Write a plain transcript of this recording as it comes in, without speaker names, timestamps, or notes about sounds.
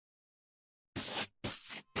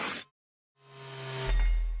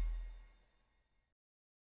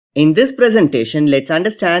In this presentation, let's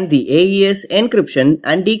understand the AES encryption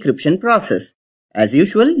and decryption process. As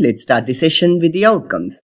usual, let's start the session with the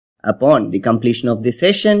outcomes. Upon the completion of the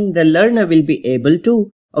session, the learner will be able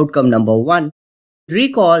to, outcome number 1,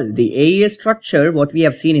 recall the AES structure what we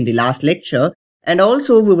have seen in the last lecture, and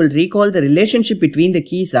also we will recall the relationship between the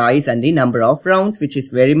key size and the number of rounds, which is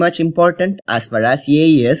very much important as far as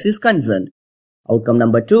AES is concerned. Outcome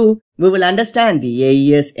number 2, we will understand the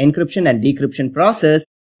AES encryption and decryption process.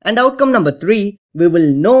 And outcome number 3, we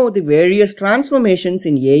will know the various transformations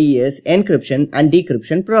in AES encryption and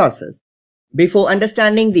decryption process. Before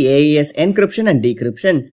understanding the AES encryption and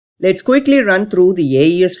decryption, let's quickly run through the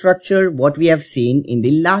AES structure what we have seen in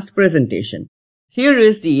the last presentation. Here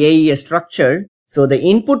is the AES structure. So the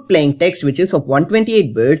input plain text, which is of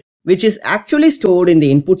 128 bits, which is actually stored in the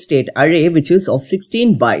input state array, which is of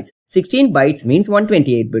 16 bytes. 16 bytes means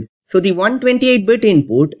 128 bits. So the 128 bit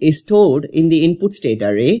input is stored in the input state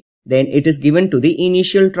array. Then it is given to the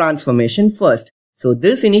initial transformation first. So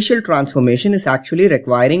this initial transformation is actually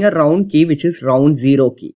requiring a round key, which is round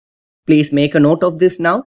 0 key. Please make a note of this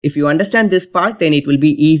now. If you understand this part, then it will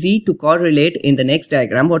be easy to correlate in the next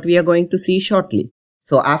diagram what we are going to see shortly.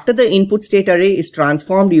 So after the input state array is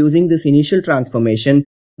transformed using this initial transformation,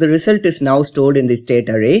 the result is now stored in the state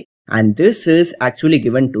array, and this is actually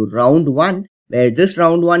given to round 1, where this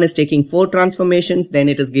round 1 is taking 4 transformations. Then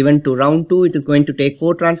it is given to round 2, it is going to take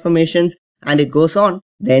 4 transformations, and it goes on.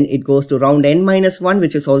 Then it goes to round n-1,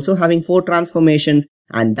 which is also having 4 transformations,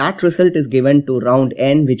 and that result is given to round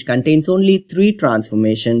n, which contains only 3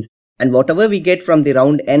 transformations. And whatever we get from the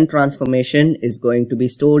round n transformation is going to be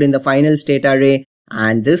stored in the final state array,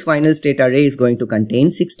 and this final state array is going to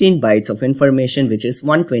contain 16 bytes of information, which is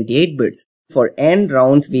 128 bits. For n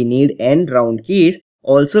rounds, we need n round keys.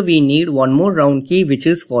 Also, we need one more round key, which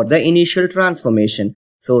is for the initial transformation.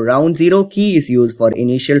 So round 0 key is used for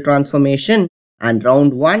initial transformation, and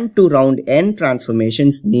round 1 to round n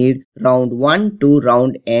transformations need round 1 to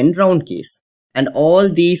round n round keys. And all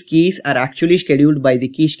these keys are actually scheduled by the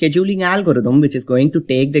key scheduling algorithm, which is going to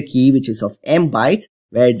take the key which is of m bytes,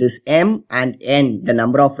 where this m and n, the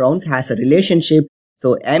number of rounds, has a relationship.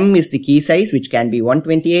 So m is the key size, which can be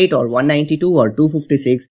 128 or 192 or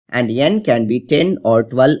 256, and n can be 10 or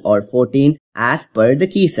 12 or 14 as per the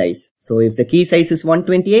key size. So if the key size is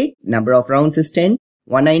 128, number of rounds is 10,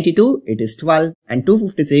 192 it is 12, and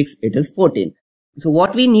 256 it is 14. So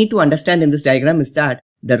what we need to understand in this diagram is that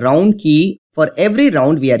the round key, for every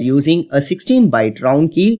round we are using a 16 byte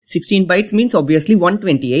round key. 16 bytes means obviously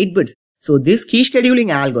 128 bits. So this key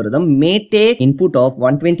scheduling algorithm may take input of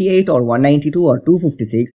 128 or 192 or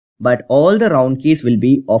 256, but all the round keys will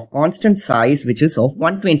be of constant size, which is of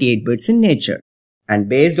 128 bits in nature. And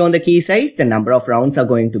based on the key size, the number of rounds are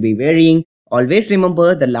going to be varying. Always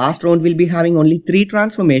remember, the last round will be having only 3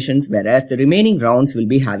 transformations, whereas the remaining rounds will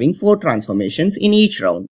be having 4 transformations in each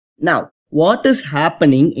round. Now, what is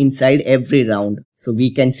happening inside every round? So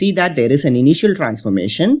we can see that there is an initial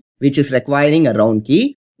transformation, which is requiring a round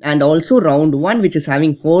key, and also round 1, which is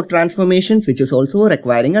having 4 transformations, which is also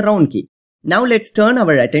requiring a round key. Now let's turn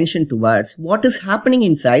our attention towards what is happening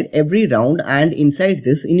inside every round and inside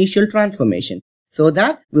this initial transformation, so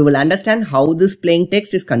that we will understand how this plain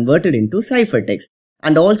text is converted into ciphertext,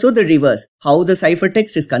 and also the reverse, how the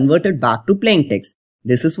ciphertext is converted back to plain text.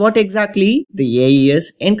 This is what exactly the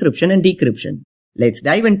AES encryption and decryption. Let's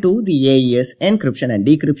dive into the AES encryption and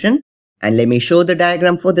decryption, and let me show the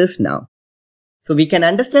diagram for this now. So we can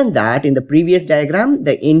understand that in the previous diagram,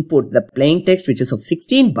 the input, the plain text, which is of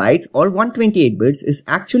 16 bytes or 128 bits, is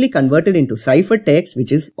actually converted into ciphertext,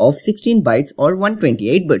 which is of 16 bytes or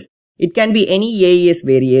 128 bits. It can be any AES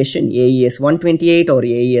variation, AES 128 or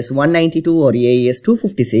AES 192 or AES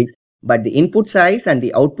 256, but the input size and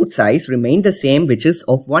the output size remain the same, which is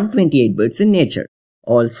of 128 bits in nature.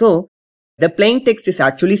 Also, the plain text is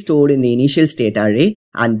actually stored in the initial state array,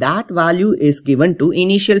 and that value is given to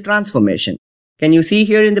initial transformation. Can you see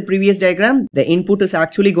here in the previous diagram, the input is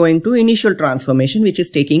actually going to initial transformation, which is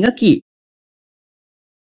taking a key.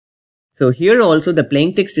 So here also the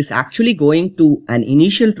plain text is actually going to an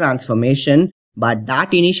initial transformation, but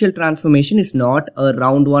that initial transformation is not a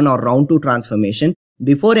round 1 or round 2 transformation.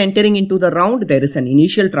 Before entering into the round, there is an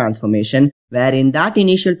initial transformation, where in that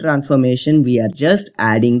initial transformation, we are just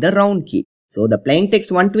adding the round key. So the plain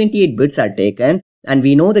text 128 bits are taken, and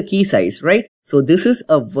we know the key size, right? So this is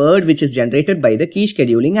a word which is generated by the key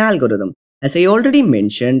scheduling algorithm. As I already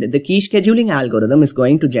mentioned, the key scheduling algorithm is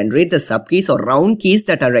going to generate the subkeys or round keys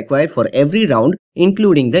that are required for every round,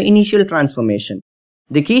 including the initial transformation.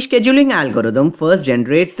 The key scheduling algorithm first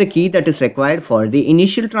generates the key that is required for the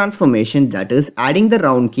initial transformation, that is adding the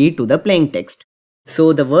round key to the plain text.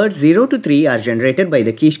 So the words 0 to 3 are generated by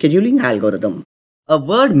the key scheduling algorithm. A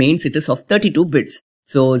word means it is of 32 bits.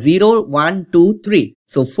 So 0, 1, 2, 3.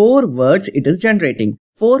 So 4 words it is generating.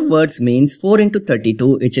 4 words means 4 into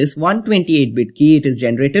 32, which is 128-bit key. It is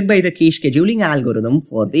generated by the key scheduling algorithm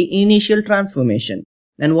for the initial transformation.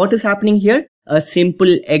 And what is happening here? A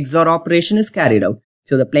simple XOR operation is carried out.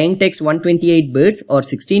 So the plain text 128 bits or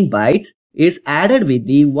 16 bytes is added with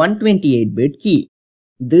the 128-bit key.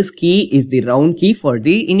 This key is the round key for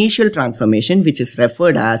the initial transformation, which is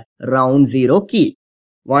referred as round 0 key.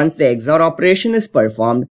 Once the XOR operation is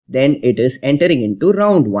performed, then it is entering into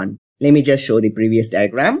round 1. Let me just show the previous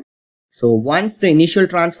diagram. So once the initial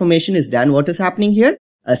transformation is done, what is happening here?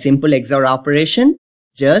 A simple XOR operation,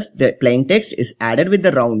 just the plain text is added with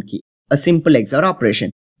the round key. A simple XOR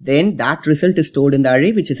operation. Then that result is stored in the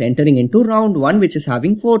array, which is entering into round 1, which is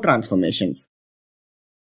having 4 transformations.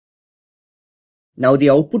 Now the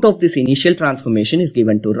output of this initial transformation is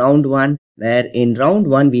given to round 1, where in round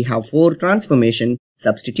 1 we have 4 transformations: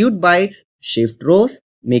 substitute bytes, shift rows,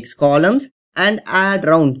 mix columns, and add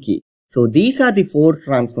round key. So these are the 4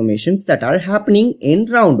 transformations that are happening in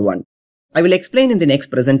round 1. I will explain in the next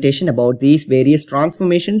presentation about these various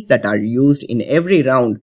transformations that are used in every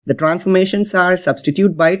round. The transformations are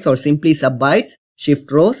substitute bytes or simply sub bytes,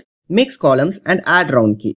 shift rows, mix columns, and add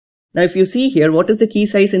round key. Now if you see here, what is the key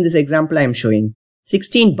size in this example I am showing?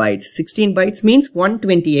 16 bytes. 16 bytes means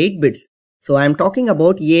 128 bits. So I am talking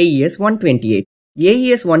about AES 128.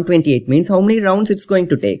 AES 128 means how many rounds it's going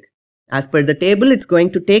to take. As per the table, it's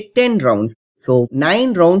going to take 10 rounds. So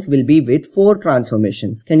 9 rounds will be with 4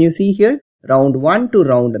 transformations. Can you see here? Round 1 to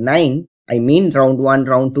round 9. I mean round 1,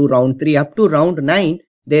 round 2, round 3 up to round 9.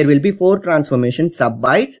 There will be 4 transformations: sub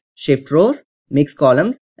bytes, shift rows, mix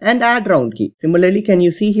columns, and add round key. Similarly, can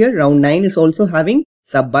you see here? Round 9 is also having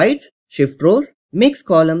sub bytes, shift rows, mix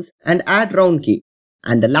columns, and add round key.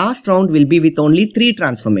 And the last round will be with only 3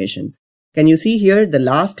 transformations. Can you see here? The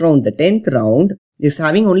last round, the 10th round, is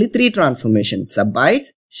having only 3 transformations: sub bytes,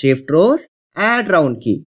 shift rows, add round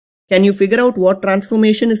key. Can you figure out what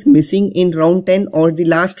transformation is missing in round 10 or the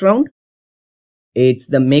last round? It's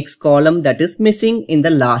the mix column that is missing in the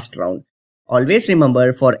last round. Always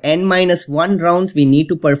remember, for n-1 rounds we need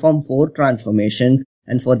to perform 4 transformations,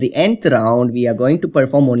 and for the nth round we are going to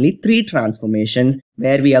perform only 3 transformations,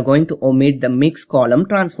 where we are going to omit the mix column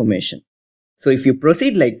transformation. So if you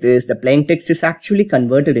proceed like this, the plain text is actually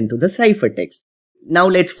converted into the ciphertext. Now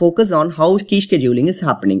let's focus on how key scheduling is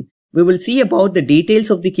happening. We will see about the details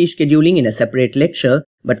of the key scheduling in a separate lecture,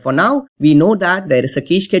 but for now, we know that there is a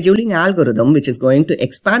key scheduling algorithm which is going to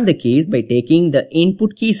expand the keys by taking the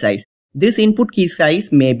input key size. This input key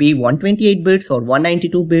size may be 128 bits or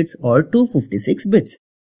 192 bits or 256 bits.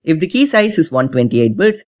 If the key size is 128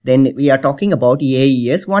 bits, then we are talking about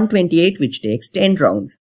AES 128, which takes 10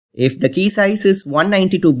 rounds. If the key size is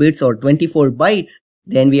 192 bits or 24 bytes,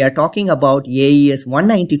 then we are talking about AES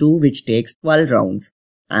 192, which takes 12 rounds.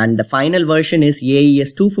 And the final version is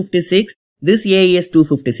AES 256. This AES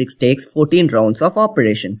 256 takes 14 rounds of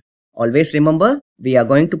operations. Always remember, we are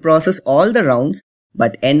going to process all the rounds,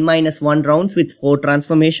 but n-1 rounds with 4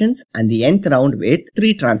 transformations and the nth round with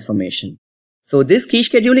 3 transformations. So this key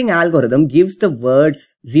scheduling algorithm gives the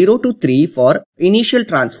words 0 to 3 for initial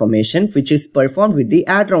transformation, which is performed with the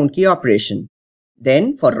add round key operation.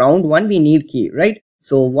 Then for round 1 we need key, right?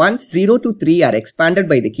 So once 0 to 3 are expanded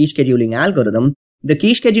by the key scheduling algorithm, the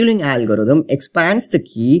key scheduling algorithm expands the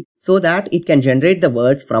key so that it can generate the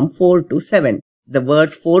words from 4 to 7. The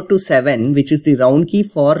words 4 to 7, which is the round key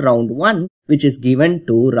for round 1, which is given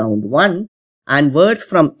to round 1, and words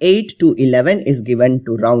from 8 to 11 is given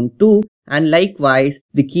to round 2, and likewise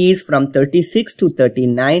the keys from 36 to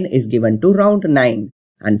 39 is given to round 9.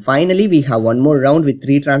 And finally we have one more round with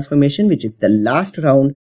 3 transformation, which is the last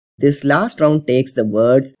round. This last round takes the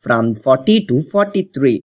words from 40 to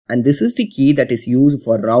 43. And this is the key that is used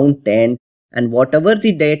for round 10, and whatever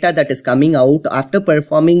the data that is coming out after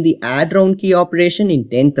performing the add round key operation in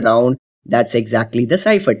 10th round, that's exactly the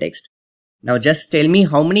ciphertext. Now just tell me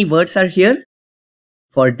how many words are here.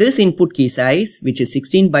 For this input key size, which is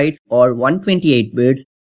 16 bytes or 128 bits,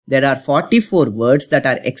 there are 44 words that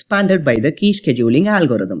are expanded by the key scheduling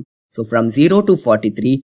algorithm. So from 0 to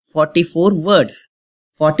 43, 44 words.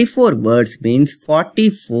 44 words means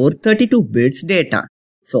 44 32 bits data.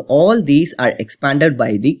 So all these are expanded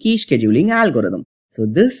by the key scheduling algorithm. So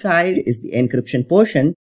this side is the encryption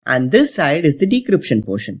portion and this side is the decryption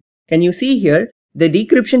portion. Can you see here? The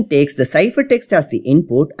decryption takes the ciphertext as the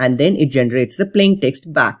input and then it generates the plain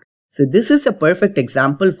text back. So this is a perfect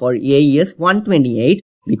example for AES 128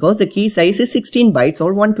 because the key size is 16 bytes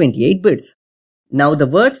or 128 bits. Now the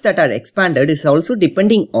words that are expanded is also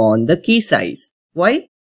depending on the key size. Why?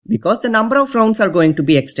 Because the number of rounds are going to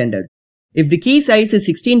be extended. If the key size is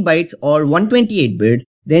 16 bytes or 128 bits,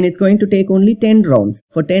 then it's going to take only 10 rounds.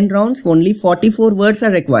 For 10 rounds, only 44 words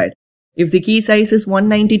are required. If the key size is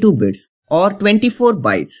 192 bits or 24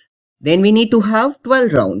 bytes, then we need to have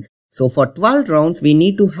 12 rounds. So for 12 rounds, we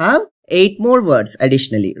need to have 8 more words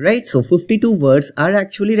additionally, right? So 52 words are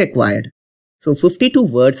actually required. So 52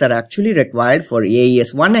 words are actually required for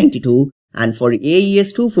AES 192, and for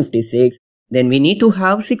AES 256, then we need to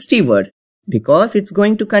have 60 words because it's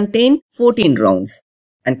going to contain 14 rounds.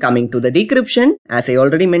 And coming to the decryption, as I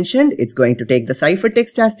already mentioned, it's going to take the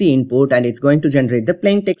ciphertext as the input and it's going to generate the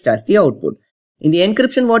plain text as the output. In the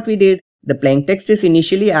encryption, what we did, the plain text is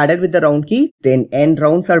initially added with the round key, then n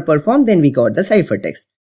rounds are performed, then we got the ciphertext.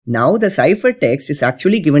 Now the ciphertext is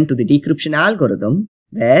actually given to the decryption algorithm,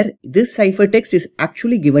 where this ciphertext is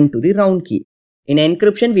actually given to the round key. In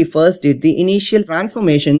encryption, we first did the initial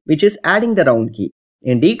transformation, which is adding the round key.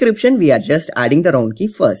 In decryption, we are just adding the round key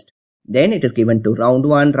first. Then it is given to round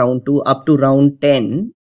 1, round 2, up to round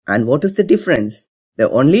 10. And what is the difference? The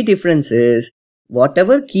only difference is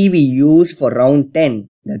whatever key we used for round 10,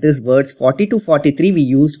 that is words 40 to 43 we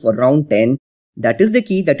used for round 10, that is the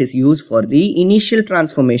key that is used for the initial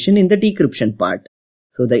transformation in the decryption part.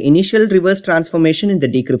 So the initial reverse transformation in the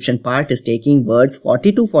decryption part is taking words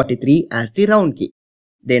 40 to 43 as the round key.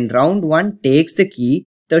 Then round 1 takes the key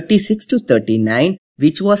 36 to 39,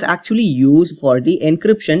 which was actually used for the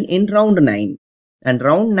encryption in round 9. And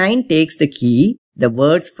round 9 takes the key, the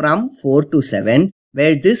words from 4 to 7,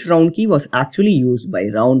 where this round key was actually used by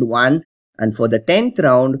round 1. And for the 10th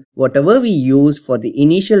round, whatever we used for the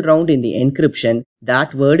initial round in the encryption,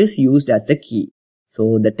 that word is used as the key.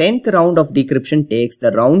 So the 10th round of decryption takes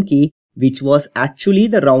the round key, which was actually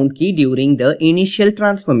the round key during the initial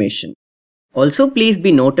transformation. Also, please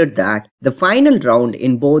be noted that the final round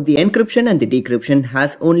in both the encryption and the decryption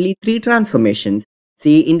has only 3 transformations.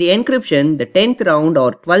 See, in the encryption, the 10th round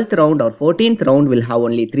or 12th round or 14th round will have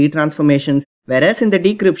only 3 transformations, whereas in the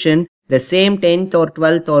decryption, the same 10th or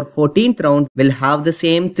 12th or 14th round will have the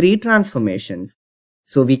same 3 transformations.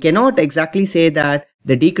 So we cannot exactly say that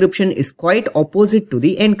the decryption is quite opposite to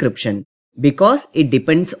the encryption because it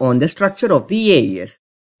depends on the structure of the AES.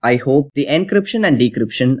 I hope the encryption and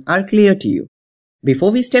decryption are clear to you.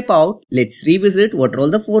 Before we step out, let's revisit what are all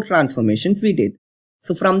the 4 transformations we did.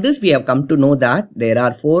 So from this we have come to know that there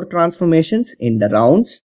are 4 transformations in the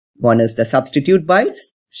rounds. One is the substitute bytes,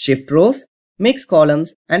 shift rows, mix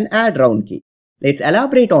columns and add round key. Let's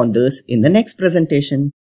elaborate on this in the next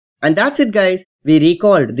presentation. And that's it guys. We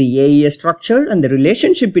recalled the AES structure and the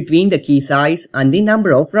relationship between the key size and the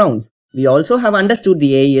number of rounds. We also have understood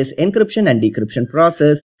the AES encryption and decryption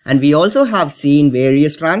process, and we also have seen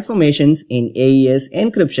various transformations in AES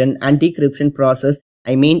encryption and decryption process.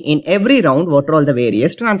 I mean in every round what are all the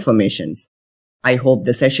various transformations. I hope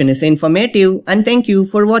the session is informative and thank you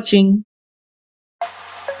for watching.